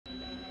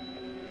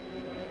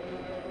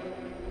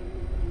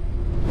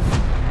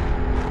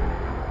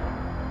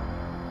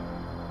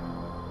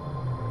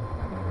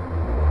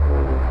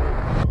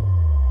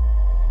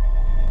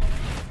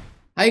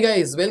Hi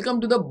guys,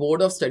 welcome to the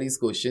Board of Studies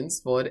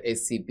questions for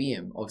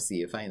SCPM of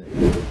CA Final.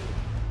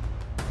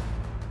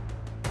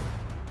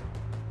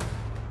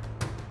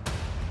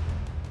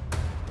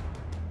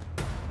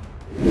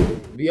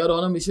 We are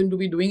on a mission to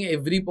be doing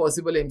every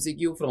possible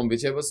MCQ from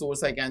whichever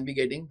source I can be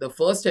getting. The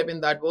first step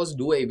in that was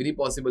do every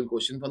possible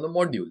question from the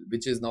module,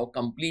 which is now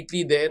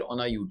completely there on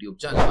our YouTube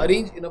channel,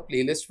 arranged in a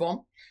playlist form,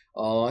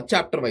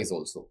 chapter wise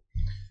also.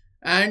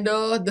 And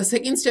the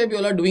second step you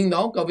all are doing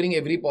now, covering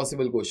every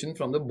possible question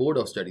from the Board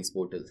of Studies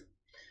portal.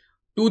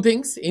 Two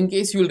things: in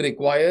case you will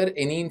require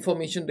any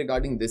information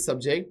regarding this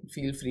subject,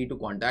 feel free to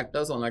contact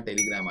us on our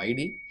Telegram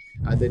ID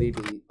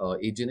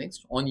 @AGNext.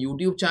 On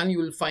YouTube channel, you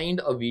will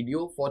find a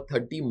video for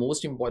 30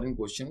 most important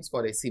questions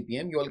for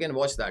SCPM. You all can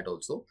watch that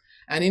also.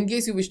 And in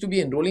case you wish to be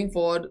enrolling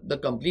for the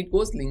complete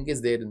course, link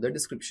is there in the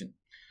description.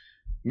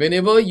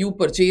 Whenever you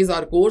purchase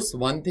our course,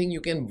 one thing,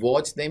 you can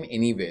watch them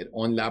anywhere,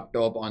 on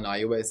laptop, on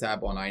iOS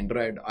app, on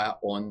Android,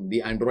 on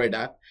the Android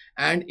app.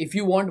 And if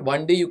you want,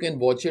 one day you can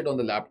watch it on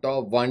the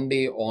laptop, one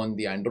day on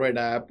the Android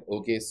app.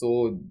 Okay,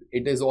 so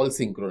it is all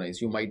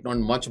synchronized. You might not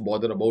much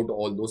bother about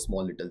all those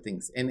small little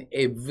things. And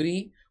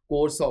every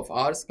course of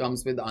ours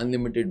comes with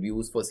unlimited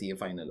views for CA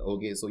Final.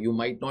 Okay, so you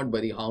might not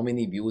worry how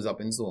many views up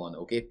and so on.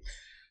 Okay,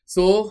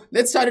 so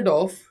let's start it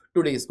off.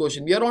 Today's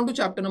question. We are on to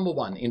chapter number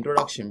 1,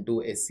 Introduction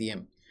to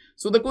SCM.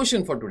 So the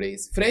question for today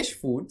is: Fresh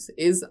Foods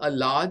is a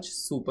large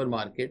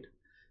supermarket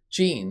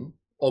chain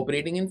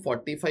operating in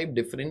 45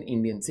 different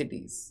Indian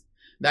cities.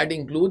 That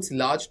includes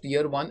large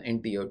tier 1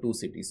 and tier 2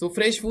 cities. So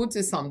Fresh Foods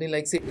is something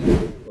like, say,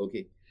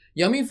 okay.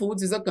 Yummy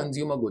Foods is a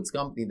consumer goods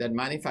company that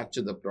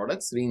manufactures the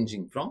products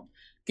ranging from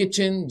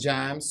kitchen,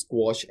 jam,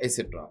 squash,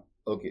 etc.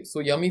 Okay, so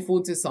Yummy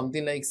Foods is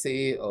something like,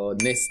 say,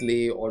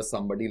 Nestle or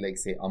somebody like,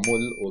 say,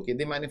 Amul. Okay,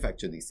 they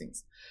manufacture these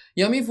things.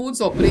 Yummy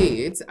Foods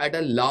operates at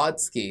a large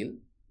scale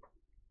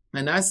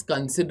and has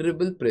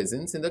considerable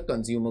presence in the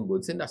consumer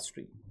goods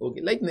industry.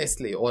 Okay, like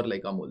Nestle or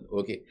like Amul.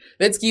 Okay,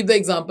 let's keep the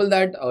example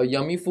that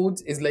Yummy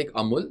Foods is like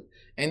Amul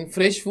and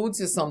Fresh Foods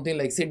is something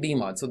like, say,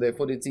 DMart. So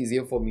therefore, it's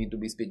easier for me to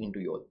be speaking to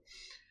you all.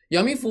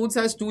 Yummy Foods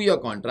has 2-year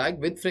contract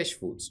with Fresh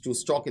Foods to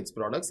stock its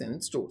products in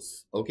its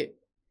stores. Okay,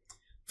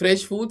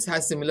 Fresh Foods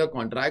has similar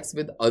contracts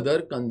with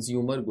other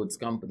consumer goods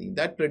companies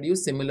that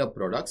produce similar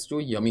products to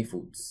Yummy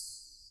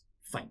Foods.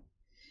 Fine.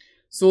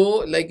 So,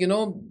 like,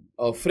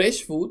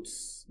 Fresh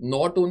Foods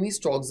not only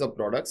stocks the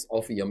products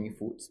of Yummy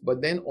Foods,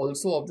 but then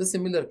also of the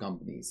similar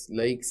companies.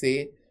 Like,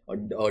 say,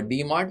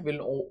 DMart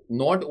will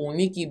not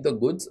only keep the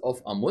goods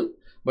of Amul,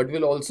 but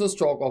will also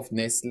stock of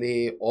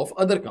Nestle, of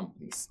other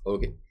companies.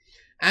 Okay.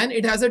 And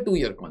it has a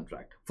 2-year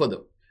contract. Further,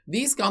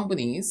 these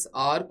companies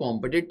are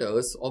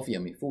competitors of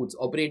Yummy Foods,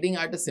 operating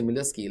at a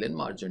similar scale and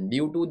margin.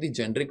 Due to the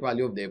generic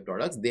value of their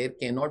products, there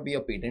cannot be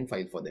a patent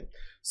file for them.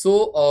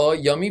 So,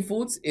 Yummy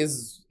Foods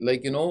is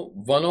like,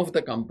 one of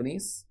the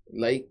companies,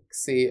 like,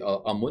 say,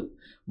 Amul.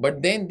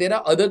 But then there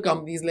are other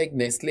companies like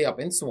Nestle up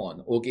and so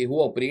on, okay, who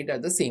operate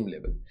at the same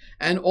level.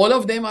 And all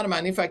of them are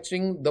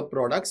manufacturing the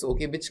products,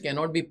 okay, which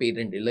cannot be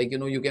patented. Like,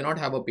 you cannot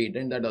have a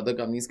patent that other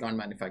companies can't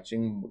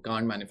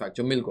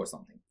manufacture milk or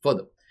something.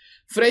 Further,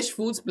 Fresh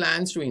Foods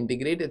plans to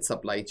integrate its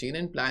supply chain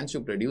and plans to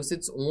produce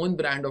its own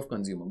brand of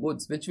consumer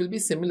goods, which will be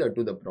similar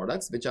to the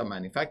products which are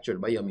manufactured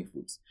by Yummy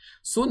Foods.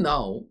 So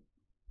now,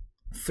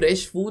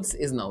 Fresh Foods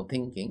is now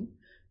thinking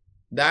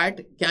that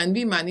can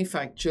we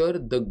manufacture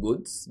the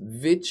goods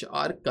which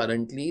are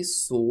currently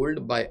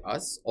sold by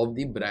us of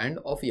the brand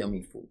of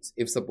Yummy Foods.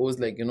 If suppose,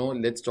 like,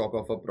 let's talk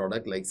of a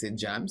product like, say,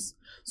 jams.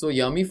 So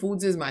Yummy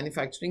Foods is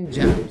manufacturing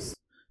jams.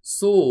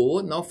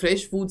 So now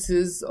Fresh Foods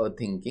is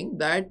thinking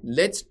that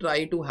let's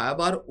try to have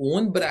our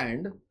own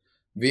brand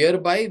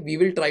whereby we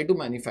will try to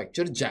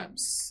manufacture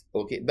jams.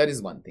 Okay, that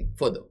is one thing.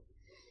 Further,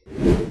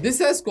 this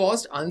has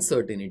caused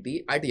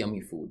uncertainty at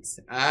Yummy Foods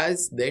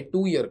as their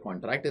 2-year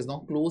contract is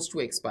now close to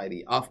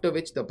expiry, after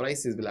which the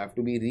prices will have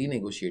to be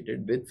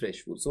renegotiated with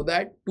Fresh Foods. So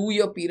that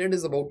 2-year period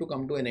is about to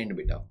come to an end,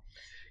 beta.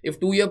 If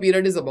 2-year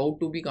period is about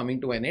to be coming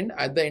to an end,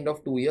 at the end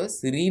of 2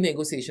 years,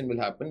 renegotiation will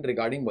happen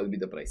regarding what will be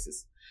the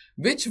prices.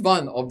 Which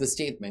one of the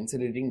statements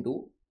relating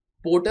to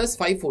Porter's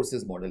 5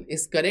 forces model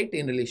is correct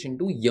in relation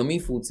to Yummy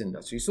Foods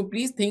industry? So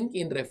please think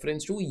in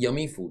reference to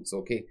Yummy Foods.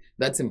 Okay,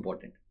 that's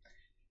important.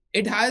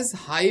 It has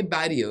high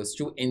barriers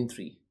to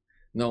entry.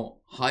 Now,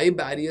 high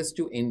barriers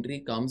to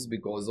entry comes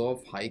because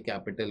of high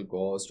capital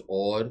cost,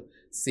 or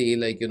say,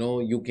 like,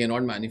 you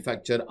cannot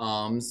manufacture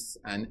arms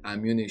and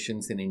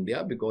ammunitions in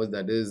India because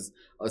that is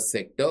a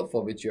sector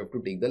for which you have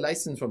to take the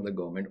license from the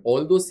government.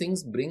 All those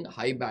things bring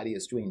high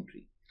barriers to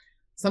entry.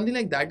 Something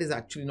like that is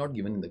actually not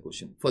given in the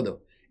question. Further,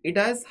 it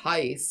has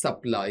high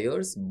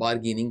suppliers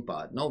bargaining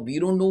power. Now, we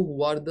don't know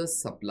who are the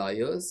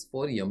suppliers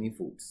for Yummy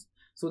Foods.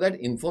 So that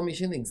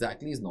information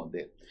exactly is not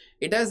there.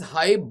 It has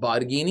high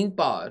bargaining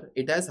power.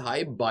 It has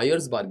high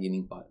buyers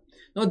bargaining power.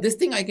 Now, this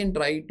thing I can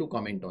try to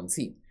comment on.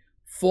 See,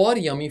 for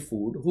Yummy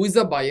Food, who is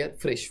the buyer?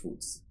 Fresh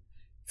Foods.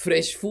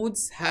 Fresh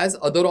Foods has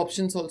other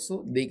options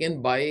also. They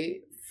can buy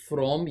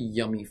from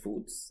Yummy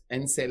Foods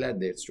and sell at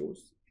their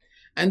stores.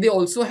 And they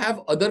also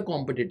have other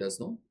competitors,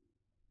 no?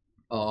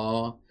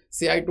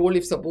 Say I told,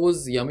 if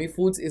suppose Yummy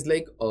Foods is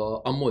like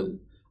Amul,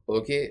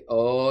 okay,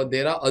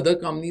 there are other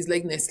companies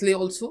like Nestle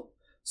also.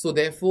 So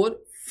therefore,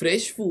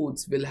 fresh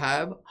foods will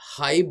have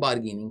high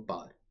bargaining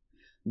power.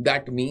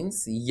 That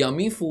means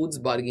Yummy Foods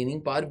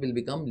bargaining power will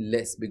become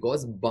less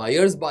because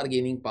buyers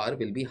bargaining power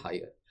will be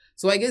higher.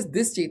 So I guess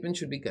this statement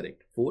should be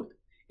correct. Fourth,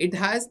 it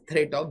has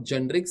threat of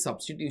generic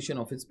substitution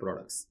of its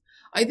products.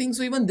 I think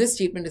so even this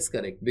statement is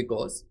correct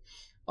because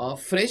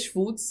fresh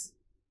foods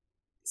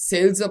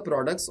sells the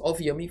products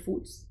of Yummy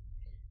Foods.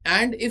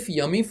 And if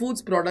Yummy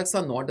Foods products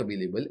are not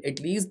available,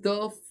 at least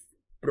the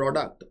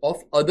product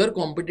of other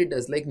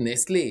competitors like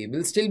Nestle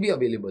will still be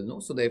available, no?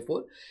 So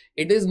therefore,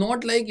 it is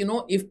not like,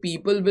 if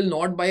people will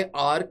not buy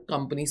our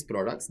company's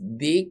products,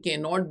 they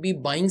cannot be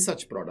buying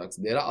such products.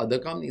 There are other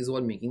companies who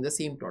are making the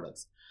same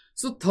products.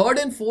 So third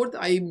and fourth,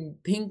 I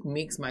think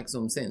makes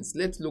maximum sense.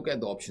 Let's look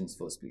at the options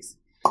first, please.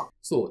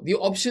 So the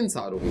options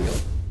are over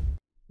here.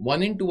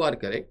 1 and 2 are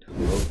correct.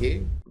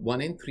 Okay.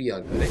 1 and 3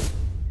 are correct.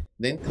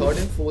 Then third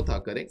and fourth are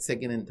correct.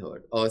 Second and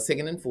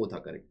fourth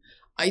are correct.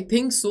 I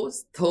think so.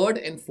 Third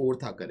and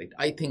fourth are correct.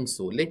 I think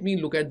so. Let me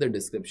look at the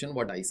description,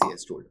 what ICAI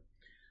has told.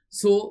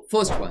 So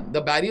first one, the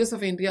barriers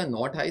of entry are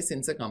not high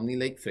since a company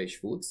like Fresh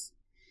Foods,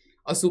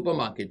 a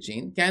supermarket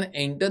chain, can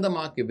enter the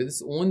market with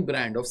its own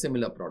brand of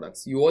similar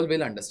products. You all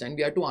will understand.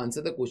 We have to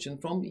answer the question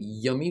from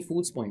Yummy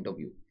Foods point of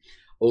view.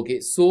 Okay,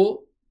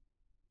 so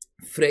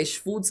Fresh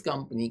Foods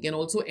company can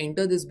also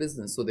enter this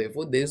business. So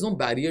therefore, there is no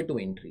barrier to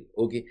entry.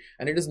 Okay,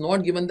 and it is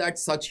not given that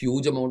such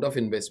huge amount of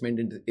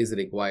investment is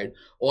required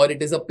or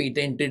it is a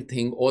patented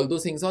thing. All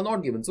those things are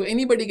not given. So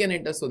anybody can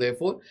enter. So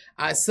therefore,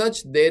 as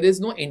such, there is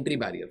no entry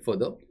barrier.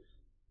 Further,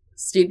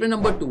 statement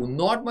number 2,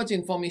 not much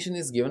information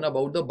is given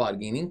about the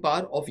bargaining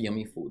power of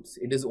Yummy Foods.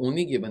 It is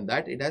only given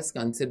that it has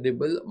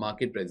considerable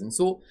market presence.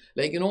 So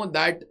like,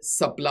 that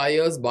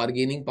suppliers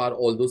bargaining power,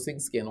 all those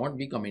things cannot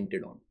be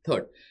commented on.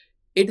 Third,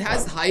 it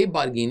has high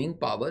bargaining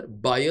power,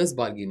 buyers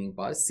bargaining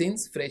power,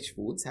 since Fresh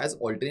Foods has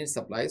alternate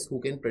suppliers who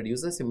can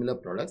produce a similar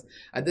products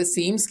at the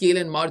same scale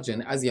and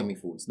margin as Yummy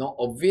Foods. Now,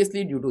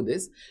 obviously, due to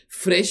this,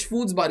 Fresh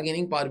Foods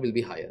bargaining power will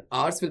be higher.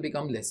 Ours will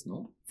become less,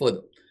 no?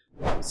 Further,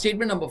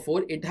 statement number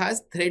 4, it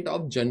has threat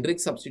of generic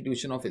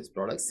substitution of its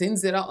products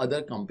since there are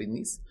other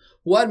companies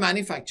who are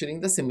manufacturing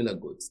the similar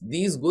goods.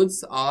 These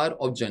goods are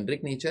of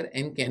generic nature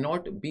and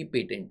cannot be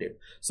patented.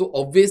 So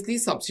obviously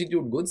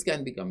substitute goods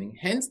can be coming.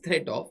 Hence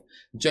threat of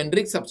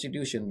generic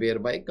substitution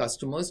whereby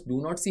customers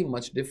do not see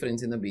much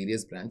difference in the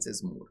various brands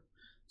is more.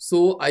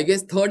 So I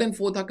guess third and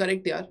fourth are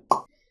correct here.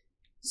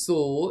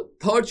 So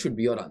third should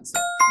be your answer.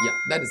 Yeah,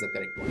 that is the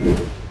correct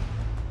one.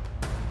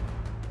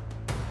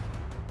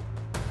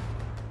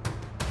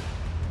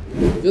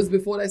 Just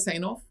before I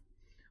sign off,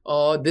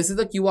 this is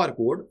the QR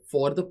code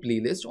for the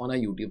playlist on our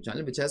YouTube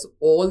channel, which has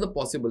all the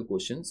possible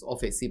questions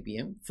of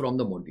SCPM from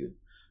the module.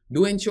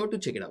 Do ensure to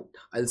check it out.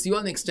 I'll see you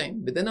all next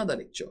time with another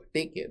lecture.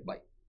 Take care.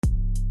 Bye.